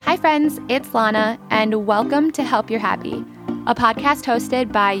friends, it's Lana, and welcome to Help You're Happy, a podcast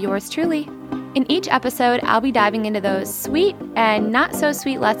hosted by yours truly. In each episode, I'll be diving into those sweet and not so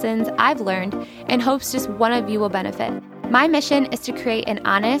sweet lessons I've learned in hopes just one of you will benefit. My mission is to create an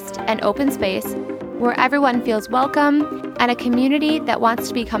honest and open space where everyone feels welcome and a community that wants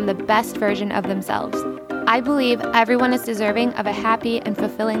to become the best version of themselves. I believe everyone is deserving of a happy and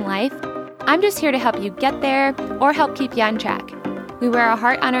fulfilling life. I'm just here to help you get there or help keep you on track. We wear our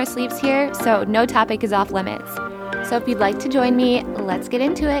heart on our sleeves here, so no topic is off limits. So if you'd like to join me, let's get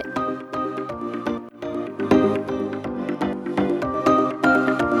into it.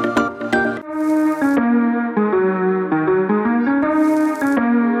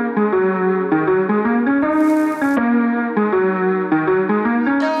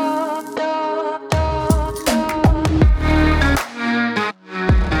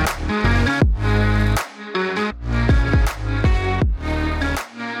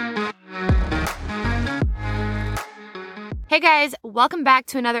 Hey guys, welcome back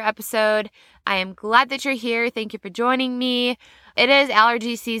to another episode. I am glad that you're here. Thank you for joining me. It is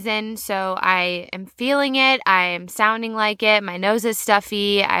allergy season, so I am feeling it. I am sounding like it. My nose is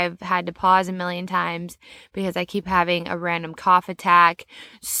stuffy. I've had to pause a million times because I keep having a random cough attack.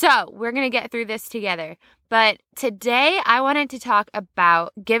 So we're going to get through this together. But today I wanted to talk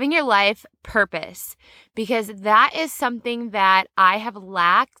about giving your life purpose because that is something that I have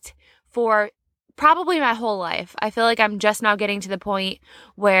lacked for probably my whole life. I feel like I'm just now getting to the point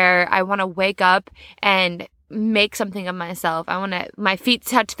where I want to wake up and make something of myself. My feet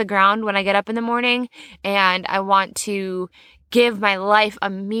touch the ground when I get up in the morning, and I want to give my life a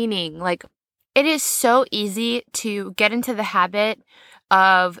meaning. Like, it is so easy to get into the habit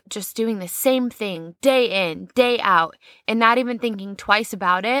of just doing the same thing day in, day out, and not even thinking twice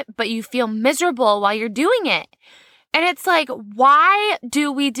about it, but you feel miserable while you're doing it. And it's like, why do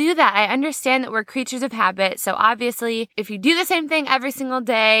we do that? I understand that we're creatures of habit. So obviously, if you do the same thing every single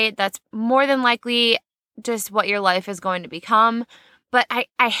day, that's more than likely just what your life is going to become. But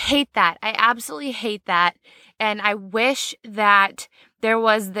I hate that. I absolutely hate that. And I wish that there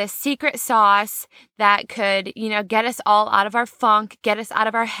was this secret sauce that could, get us all out of our funk, get us out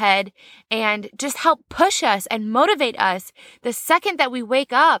of our head, and just help push us and motivate us the second that we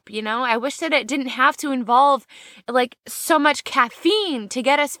wake up. I wish that it didn't have to involve like so much caffeine to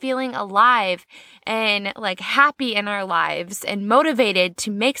get us feeling alive and like happy in our lives and motivated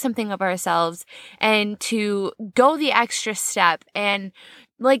to make something of ourselves and to go the extra step and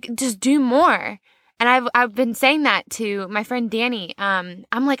like just do more. And I've been saying that to my friend Danny. I'm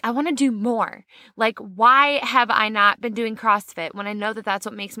like, I want to do more. Like, why have I not been doing CrossFit when I know that that's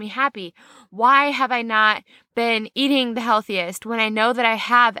what makes me happy? Why have I not been eating the healthiest when I know that I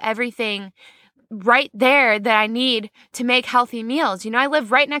have everything right there that I need to make healthy meals? I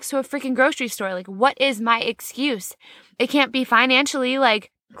live right next to a freaking grocery store. Like, what is my excuse? It can't be financially.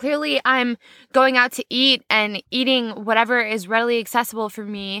 Like, clearly I'm going out to eat and eating whatever is readily accessible for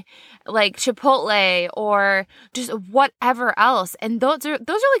me, like Chipotle or just whatever else. And those are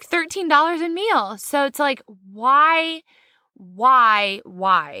like $13 a meal. So it's like, why?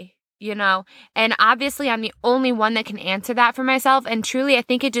 And obviously I'm the only one that can answer that for myself. And truly, I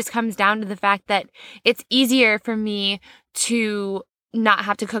think it just comes down to the fact that it's easier for me to not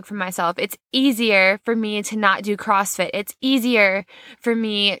have to cook for myself. It's easier for me to not do CrossFit. It's easier for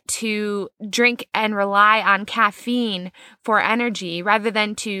me to drink and rely on caffeine for energy rather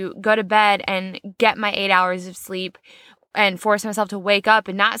than to go to bed and get my 8 hours of sleep and force myself to wake up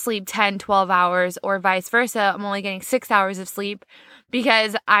and not sleep 10, 12 hours or vice versa. I'm only getting 6 hours of sleep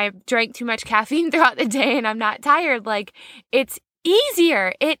because I drank too much caffeine throughout the day and I'm not tired. Like, it's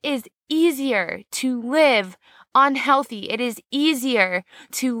easier. It is easier to live unhealthy. It is easier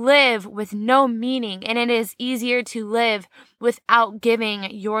to live with no meaning, and it is easier to live without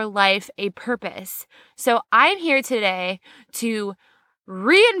giving your life a purpose. So I'm here today to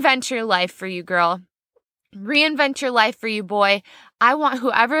reinvent your life for you, girl. Reinvent your life for you, boy. I want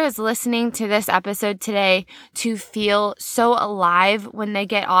whoever is listening to this episode today to feel so alive when they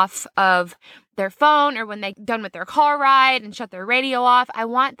get off of their phone or when they're done with their car ride and shut their radio off. I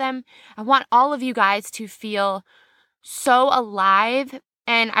want all of you guys to feel so alive,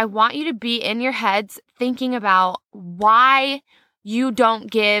 and I want you to be in your heads thinking about why you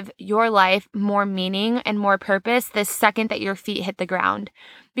don't give your life more meaning and more purpose the second that your feet hit the ground.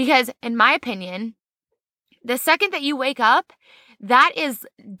 Because in my opinion, the second that you wake up, that is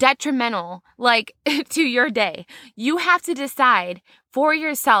detrimental, like, to your day. You have to decide for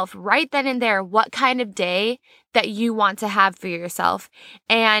yourself right then and there what kind of day that you want to have for yourself.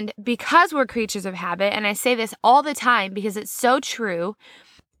 And because we're creatures of habit, and I say this all the time because it's so true,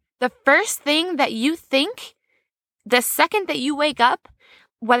 The first thing that you think, the second that you wake up,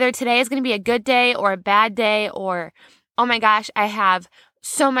 whether today is going to be a good day or a bad day, or, oh my gosh, I have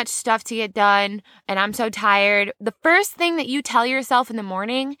so much stuff to get done and I'm so tired. The first thing that you tell yourself in the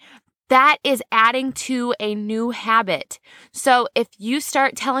morning, that is adding to a new habit. So if you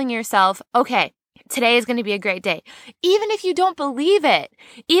start telling yourself, okay, today is going to be a great day, even if you don't believe it,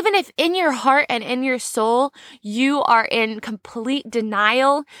 even if in your heart and in your soul, you are in complete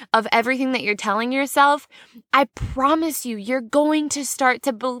denial of everything that you're telling yourself, I promise you, you're going to start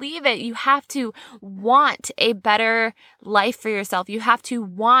to believe it. You have to want a better life for yourself. You have to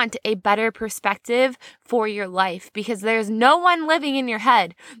want a better perspective for your life, because there's no one living in your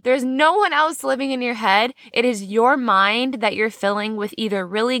head. There's no one else living in your head. It is your mind that you're filling with either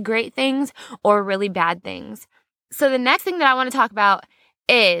really great things or really bad things. So the next thing that I want to talk about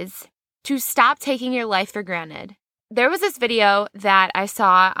is to stop taking your life for granted. There was this video that I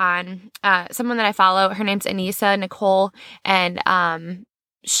saw on someone that I follow. Her name's Anissa Nicole, and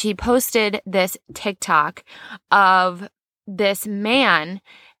she posted this TikTok of this man,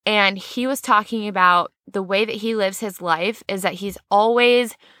 and he was talking about the way that he lives his life is that he's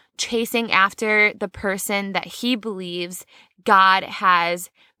always chasing after the person that he believes God has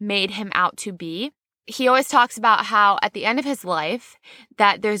made him out to be. He always talks about how at the end of his life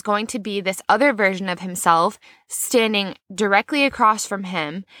that there's going to be this other version of himself standing directly across from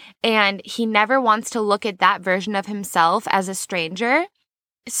him, and he never wants to look at that version of himself as a stranger.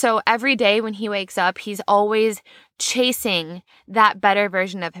 So every day when he wakes up, he's always chasing that better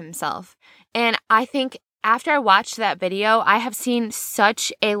version of himself. And I think after I watched that video, I have seen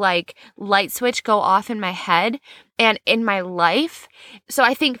such a light switch go off in my head and in my life. So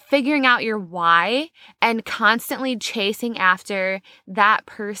I think figuring out your why and constantly chasing after that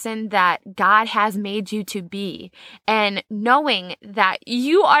person that God has made you to be, and knowing that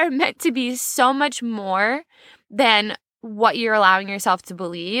you are meant to be so much more than what you're allowing yourself to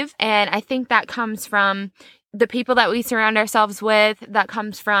believe. And I think that comes from the people that we surround ourselves with, that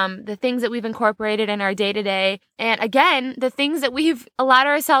comes from the things that we've incorporated in our day-to-day, and again, the things that we've allowed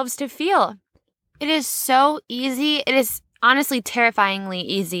ourselves to feel. It is so easy. It is honestly terrifyingly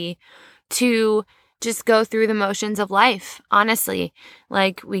easy to just go through the motions of life, honestly.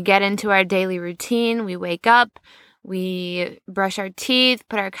 Like, we get into our daily routine, we wake up, we brush our teeth,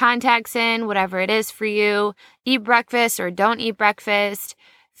 put our contacts in, whatever it is for you, eat breakfast or don't eat breakfast,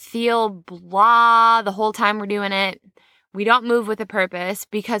 feel blah the whole time we're doing it. We don't move with a purpose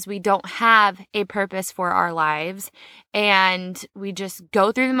because we don't have a purpose for our lives. And we just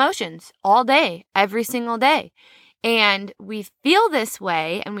go through the motions all day, every single day. And we feel this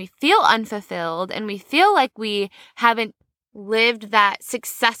way, and we feel unfulfilled, and we feel like we haven't lived that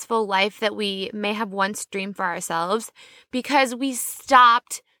successful life that we may have once dreamed for ourselves because we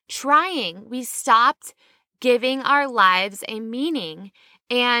stopped trying. We stopped giving our lives a meaning.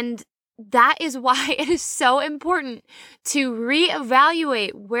 And that is why it is so important to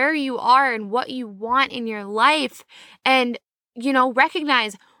reevaluate where you are and what you want in your life, and,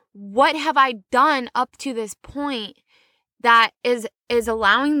 recognize, what have I done up to this point that is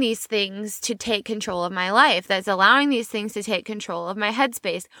allowing these things to take control of my life, that's allowing these things to take control of my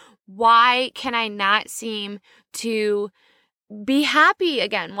headspace? Why can I not seem to be happy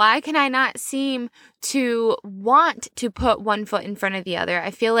again? Why can I not seem to want to put one foot in front of the other?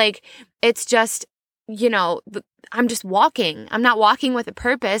 I feel like it's just, I'm just walking. I'm not walking with a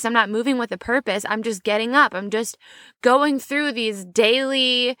purpose. I'm not moving with a purpose. I'm just getting up. I'm just going through these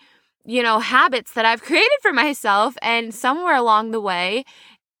daily, habits that I've created for myself. And somewhere along the way,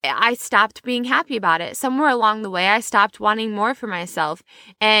 I stopped being happy about it. Somewhere along the way, I stopped wanting more for myself.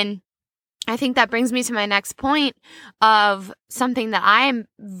 And I think that brings me to my next point of something that I am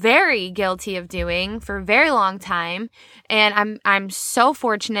very guilty of doing for a very long time. And I'm so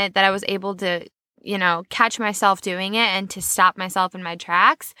fortunate that I was able to, catch myself doing it and to stop myself in my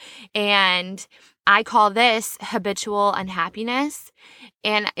tracks. And I call this habitual unhappiness.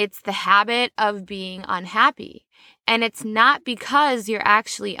 And it's the habit of being unhappy. And it's not because you're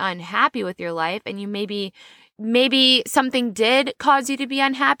actually unhappy with your life, and you maybe something did cause you to be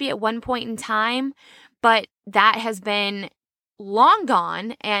unhappy at one point in time, but that has been long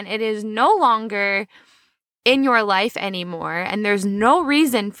gone and it is no longer in your life anymore. And there's no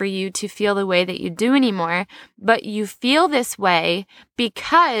reason for you to feel the way that you do anymore, but you feel this way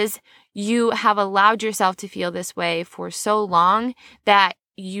because you have allowed yourself to feel this way for so long that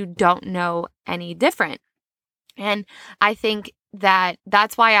you don't know any different. And I think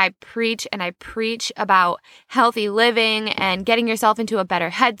that's why I preach about healthy living and getting yourself into a better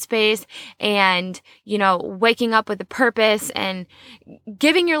headspace and, waking up with a purpose and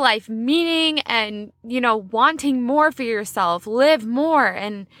giving your life meaning and, wanting more for yourself, live more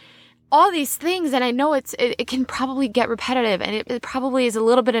and all these things. And I know it can probably get repetitive and it probably is a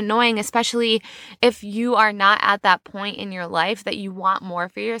little bit annoying, especially if you are not at that point in your life that you want more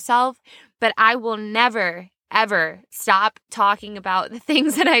for yourself. But I will never, ever stop talking about the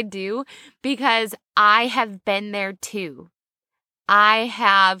things that I do because I have been there too. I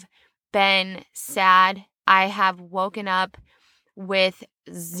have been sad. I have woken up with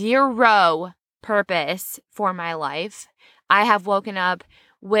zero purpose for my life. I have woken up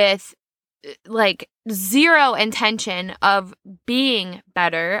with zero intention of being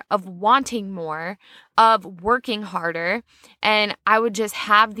better, of wanting more, of working harder. And I would just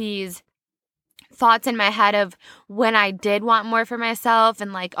have these thoughts in my head of when I did want more for myself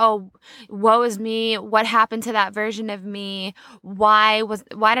and oh, woe is me. What happened to that version of me? Why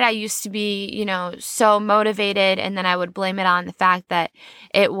did I used to be, so motivated? And then I would blame it on the fact that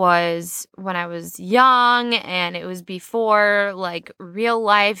it was when I was young and it was before real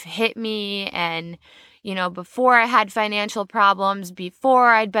life hit me and before I had financial problems, before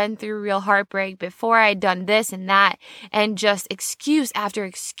I'd been through real heartbreak, before I'd done this and that, and just excuse after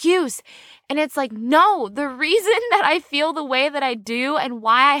excuse. And it's no, the reason that I feel the way that I do and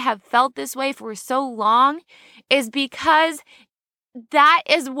why I have felt this way for so long is because that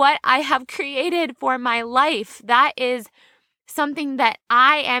is what I have created for my life. That is something that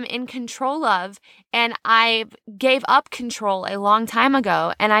I am in control of, and I gave up control a long time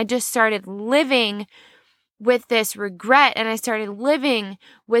ago, and I just started living with this regret, and I started living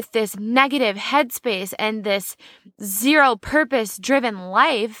with this negative headspace and this zero purpose driven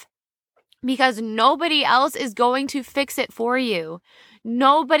life because nobody else is going to fix it for you.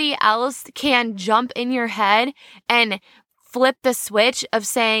 Nobody else can jump in your head and flip the switch of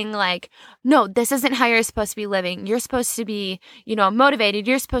saying no, this isn't how you're supposed to be living. You're supposed to be, motivated.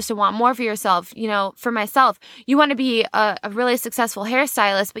 You're supposed to want more for yourself. For myself, you want to be a really successful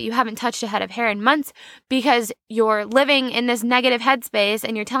hairstylist, but you haven't touched a head of hair in months because you're living in this negative headspace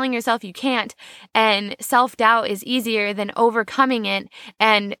and you're telling yourself you can't. And self-doubt is easier than overcoming it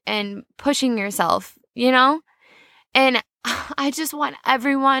and pushing yourself, And I just want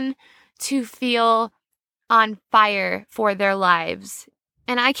everyone to feel on fire for their lives.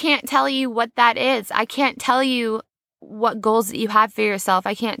 And I can't tell you what that is. I can't tell you what goals that you have for yourself.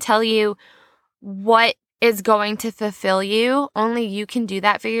 I can't tell you what is going to fulfill you. Only you can do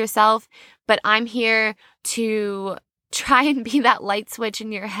that for yourself. But I'm here to try and be that light switch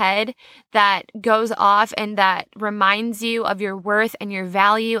in your head that goes off and that reminds you of your worth and your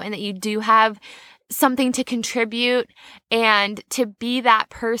value and that you do have something to contribute and to be that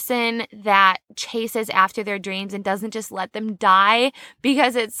person that chases after their dreams and doesn't just let them die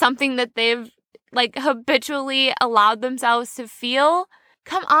because it's something that they've habitually allowed themselves to feel.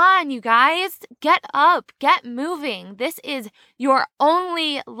 Come on, you guys, get up, get moving. This is your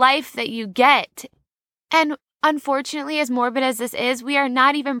only life that you get. And unfortunately, as morbid as this is, we are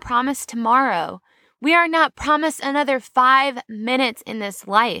not even promised tomorrow. We are not promised another 5 minutes in this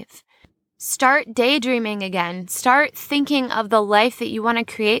life. Start daydreaming again. Start thinking of the life that you want to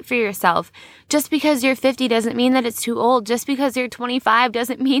create for yourself. Just because you're 50 doesn't mean that it's too old. Just because you're 25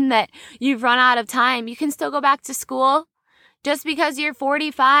 doesn't mean that you've run out of time. You can still go back to school. Just because you're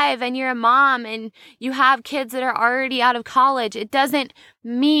 45 and you're a mom and you have kids that are already out of college, it doesn't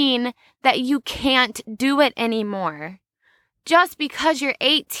mean that you can't do it anymore. Just because you're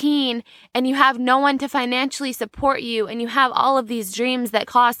 18 and you have no one to financially support you and you have all of these dreams that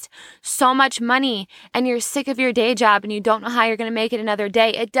cost so much money and you're sick of your day job and you don't know how you're going to make it another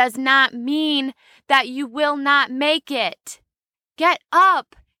day, it does not mean that you will not make it. Get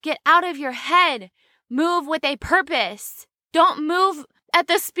up, get out of your head, move with a purpose. Don't move at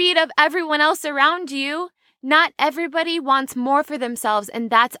the speed of everyone else around you. Not everybody wants more for themselves, and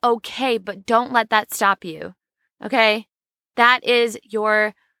that's okay, but don't let that stop you, okay? That is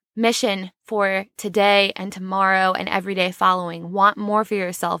your mission for today and tomorrow and every day following. Want more for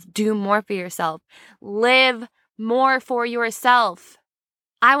yourself. Do more for yourself. Live more for yourself.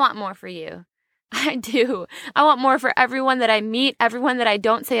 I want more for you. I do. I want more for everyone that I meet, everyone that I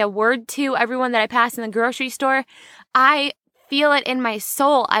don't say a word to, everyone that I pass in the grocery store. I feel it in my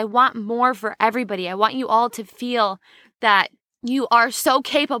soul. I want more for everybody. I want you all to feel that you are so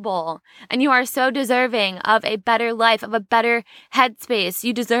capable and you are so deserving of a better life, of a better headspace.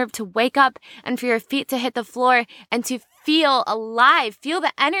 You deserve to wake up and for your feet to hit the floor and to feel alive, feel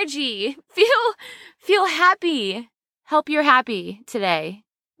the energy, feel happy. help your happy today.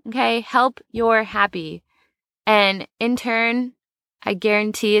 Okay? Help your happy. And in turn, I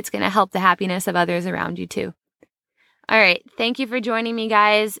guarantee it's going to help the happiness of others around you too. All right. Thank you for joining me,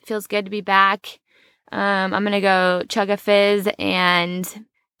 guys. It feels good to be back. I'm going to go chug a fizz and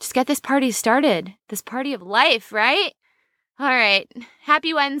just get this party started. This party of life, right? All right.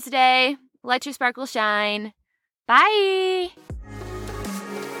 Happy Wednesday. Let your sparkle shine. Bye.